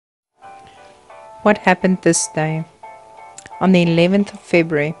What happened this day? On the 11th of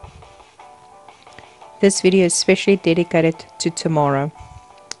February. This video is specially dedicated to tomorrow.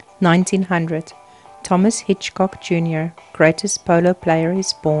 1900. Thomas Hitchcock Jr., greatest polo player,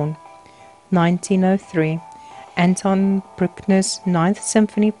 is born. 1903. Anton Bruckner's Ninth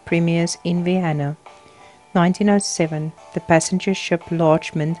Symphony premieres in Vienna. 1907. The passenger ship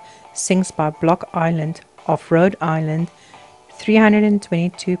Larchmont sinks by Block Island off Rhode Island.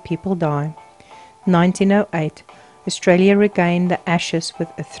 322 people die. 1908. Australia regained the Ashes with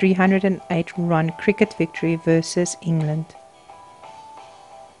a 308-run cricket victory versus England.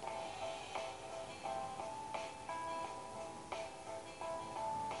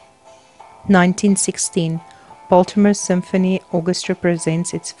 1916. Baltimore Symphony Orchestra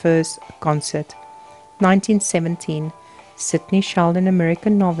presents its first concert. 1917. Sidney Sheldon,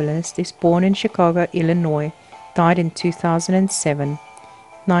 American novelist, is born in Chicago, Illinois, died in 2007.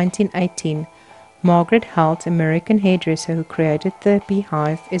 1918. Margaret Halt, American hairdresser who created the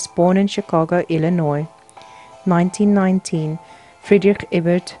Beehive, is born in Chicago, Illinois. 1919. Friedrich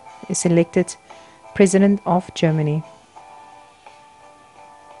Ebert is elected President of Germany.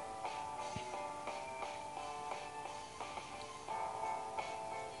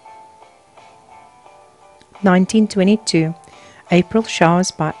 1922. April Showers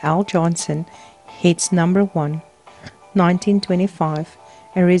by Al Johnson hits #1. 1925.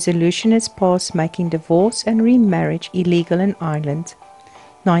 A resolution is passed making divorce and remarriage illegal in Ireland.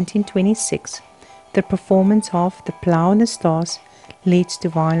 1926. The performance of The Plough and the Stars leads to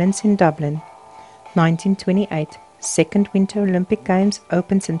violence in Dublin. 1928. Second Winter Olympic Games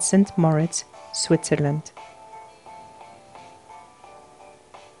opens in St. Moritz, Switzerland.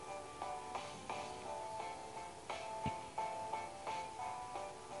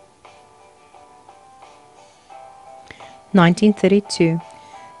 1932.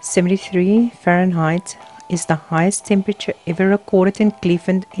 73 Fahrenheit is the highest temperature ever recorded in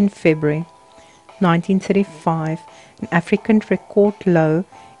Cleveland in February. 1935. An African record low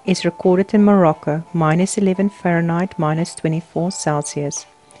is recorded in Morocco, -11 Fahrenheit, -24 Celsius.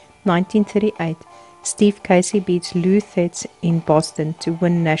 1938. Steve Casey beats Lou Thesz in Boston to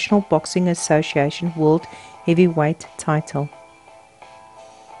win National Boxing Association World Heavyweight title.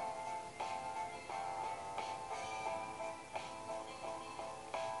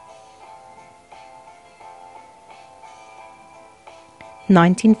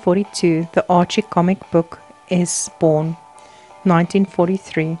 1942. The Archie comic book is born.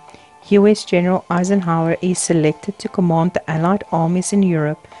 1943. U.S. General Eisenhower is selected to command the Allied armies in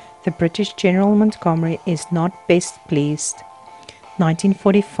Europe. The British General Montgomery is not best pleased.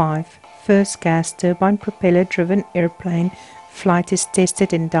 1945. First gas turbine propeller-driven airplane flight is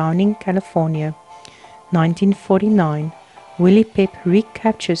tested in Downing, California. 1949. Willie Pep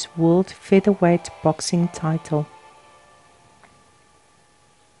recaptures world featherweight boxing title.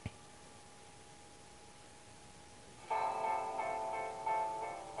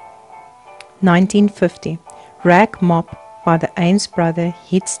 1950. Rag Mop by the Ames Brothers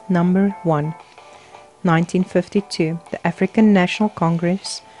hits #1. 1952. The African National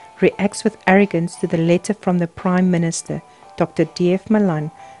Congress reacts with arrogance to the letter from the Prime Minister, Dr. D.F. Malan,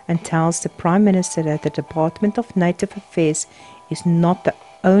 and tells the Prime Minister that the Department of Native Affairs is not the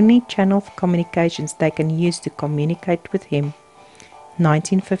only channel of communications they can use to communicate with him.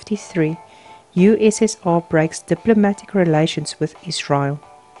 1953. USSR breaks diplomatic relations with Israel.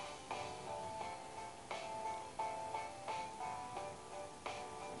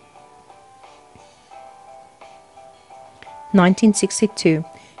 1962.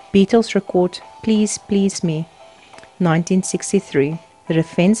 Beatles record Please Please Me. 1963. The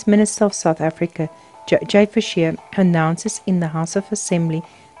Defence Minister of South Africa, J. Fisher, announces in the House of Assembly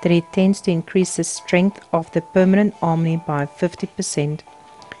that he intends to increase the strength of the permanent army by 50%.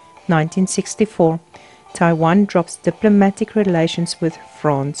 1964. Taiwan drops diplomatic relations with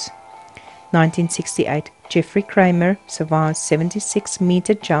France. 1968. Jeffrey Kramer survives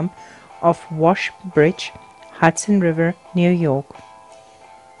 76-meter jump off Wash Bridge, Hudson River, New York.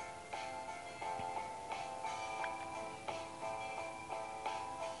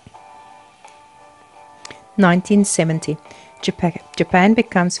 1970. Japan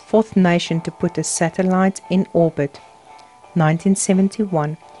becomes fourth nation to put a satellite in orbit.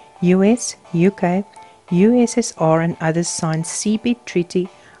 1971. US, UK, USSR and others signed Seabed Treaty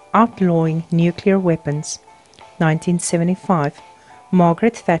outlawing nuclear weapons. 1975.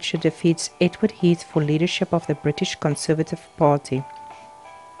 Margaret Thatcher defeats Edward Heath for leadership of the British Conservative Party.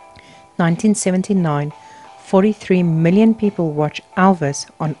 1979. 43 million people watch Elvis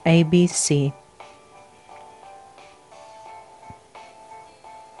on ABC.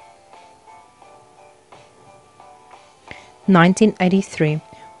 1983,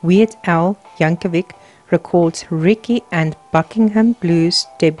 Weird Al Yankovic records Ricky and Buckingham Blues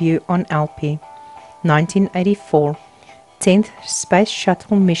debut on LP. 1984, 10th Space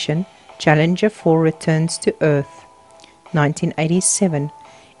Shuttle mission, Challenger 4 returns to Earth. 1987,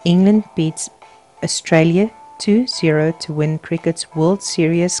 England beats Australia 2-0 to win cricket's World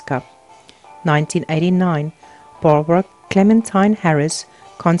Series Cup. 1989, Barbara Clementine Harris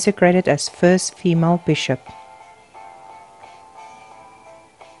consecrated as first female bishop.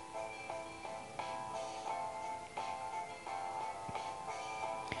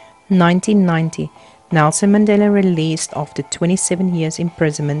 (1990) Nelson Mandela released after 27 years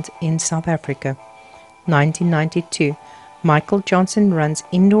imprisonment in South Africa. 1992, Michael Johnson runs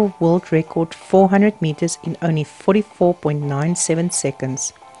indoor world record 400 meters in only 44.97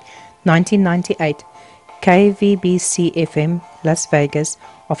 seconds. 1998, KVBC-FM Las Vegas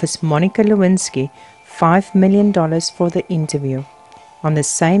offers Monica Lewinsky $5 million for the interview. On the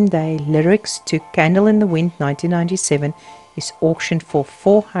same day, lyrics to Candle in the Wind 1997 is auctioned for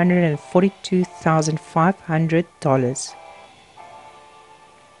 $442,500.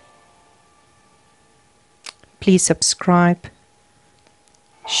 Please subscribe,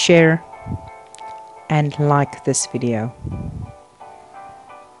 share, and like this video.